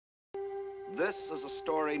This is a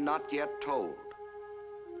story not yet told.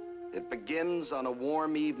 It begins on a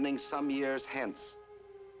warm evening some years hence,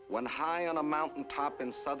 when high on a mountaintop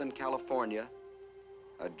in Southern California,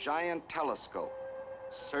 a giant telescope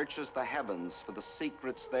searches the heavens for the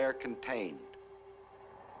secrets there contained.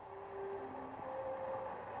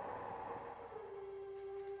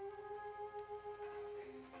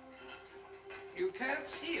 You can't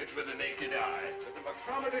see it with the naked eye, but the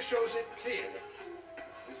micrometer shows it clearly.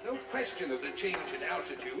 There's no question of the change in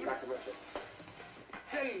altitude. Dr. Mercer.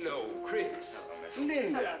 Hello, Chris. Hello, Miss.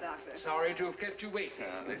 Linda. Hello, Doctor. Sorry to have kept you waiting.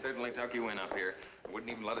 They certainly tuck you in up here.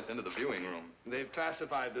 Wouldn't even let us into the viewing room. They've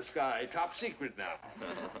classified the sky top secret now.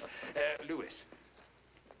 Louis.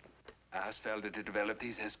 Ask Felder to develop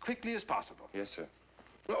these as quickly as possible. Yes, sir.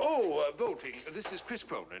 Oh, Bolting. This is Chris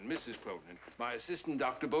Cronin, Mrs. Cronin, my assistant,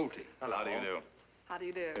 Dr. Bolting. Hello. How do you do? How do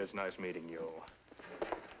you do? It's nice meeting you.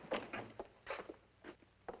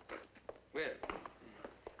 Well,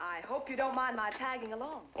 I hope you don't mind my tagging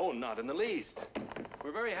along. Oh, not in the least.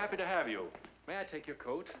 We're very happy to have you. May I take your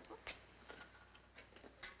coat?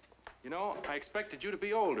 You know, I expected you to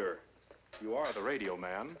be older. You are the radio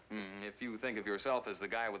man. If you think of yourself as the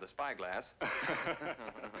guy with the spyglass.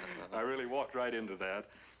 I really walked right into that.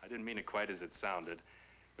 I didn't mean it quite as it sounded.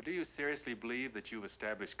 But do you seriously believe that you've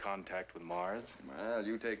established contact with Mars? Well,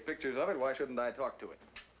 you take pictures of it. Why shouldn't I talk to it?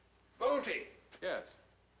 Bolting. Yes.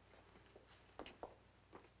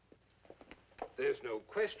 There's no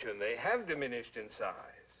question they have diminished in size.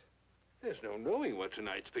 There's no knowing what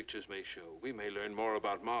tonight's pictures may show. We may learn more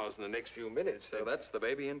about Mars in the next few minutes. So that's the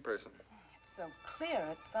baby in person. It's so clear,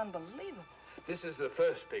 it's unbelievable. This is the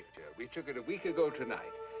first picture. We took it a week ago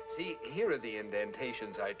tonight. See, here are the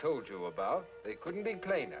indentations I told you about. They couldn't be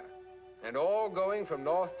plainer. And all going from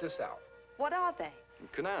north to south. What are they?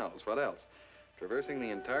 Canals, what else? Traversing the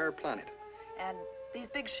entire planet. And these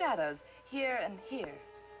big shadows, here and here.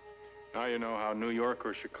 Now you know how New York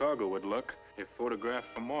or Chicago would look if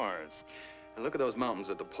photographed from Mars. And look at those mountains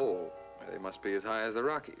at the pole. They must be as high as the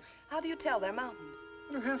Rockies. How do you tell they're mountains?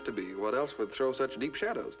 There have to be. What else would throw such deep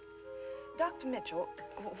shadows? Dr. Mitchell,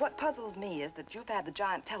 what puzzles me is that you've had the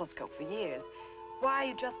giant telescope for years. Why are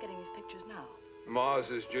you just getting these pictures now?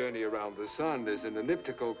 Mars's journey around the sun is an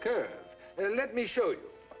elliptical curve. Let me show you.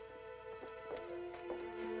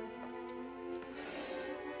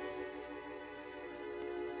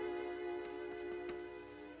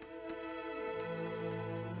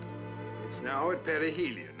 It's now at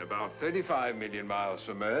perihelion, about 35 million miles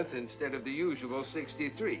from Earth instead of the usual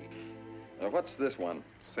 63. What's this one?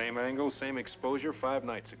 Same angle, same exposure 5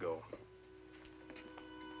 nights ago.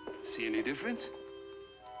 See any difference?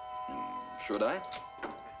 Should I?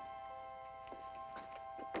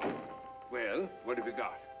 Well, what have you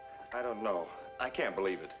got? I don't know. I can't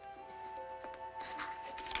believe it.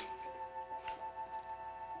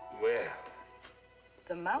 Well,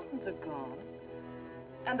 The mountains are gone,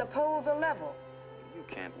 and the poles are level. You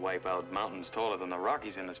can't wipe out mountains taller than the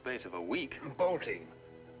Rockies in the space of a week. Bolting.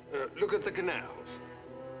 Look at the canals.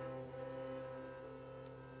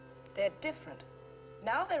 They're different.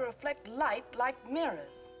 Now they reflect light like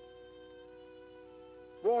mirrors.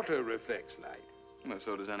 Water reflects light. Well,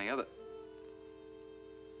 so does any other.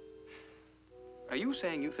 Are you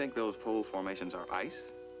saying you think those pole formations are ice?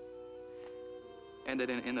 And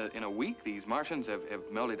that in a week, these Martians have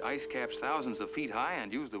melted ice caps thousands of feet high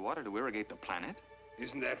and used the water to irrigate the planet?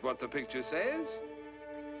 Isn't that what the picture says?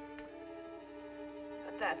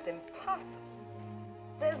 But that's impossible.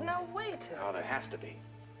 There's no way to. Oh, there has to be.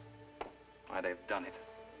 Why, they've done it.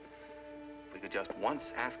 If we could just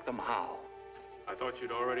once ask them how. I thought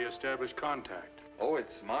you'd already established contact. Oh,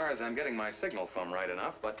 it's Mars I'm getting my signal from right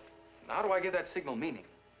enough, but how do I give that signal meaning?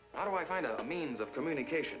 How do I find a means of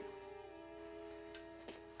communication?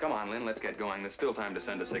 Come on, Lynn, let's get going. There's still time to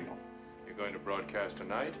send a signal. You're going to broadcast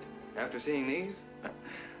tonight? After seeing these,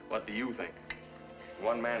 what do you think?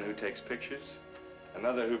 One man who takes pictures,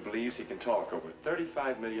 another who believes he can talk over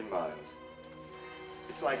 35 million miles.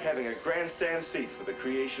 It's like having a grandstand seat for the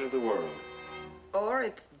creation of the world. Or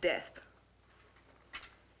it's death.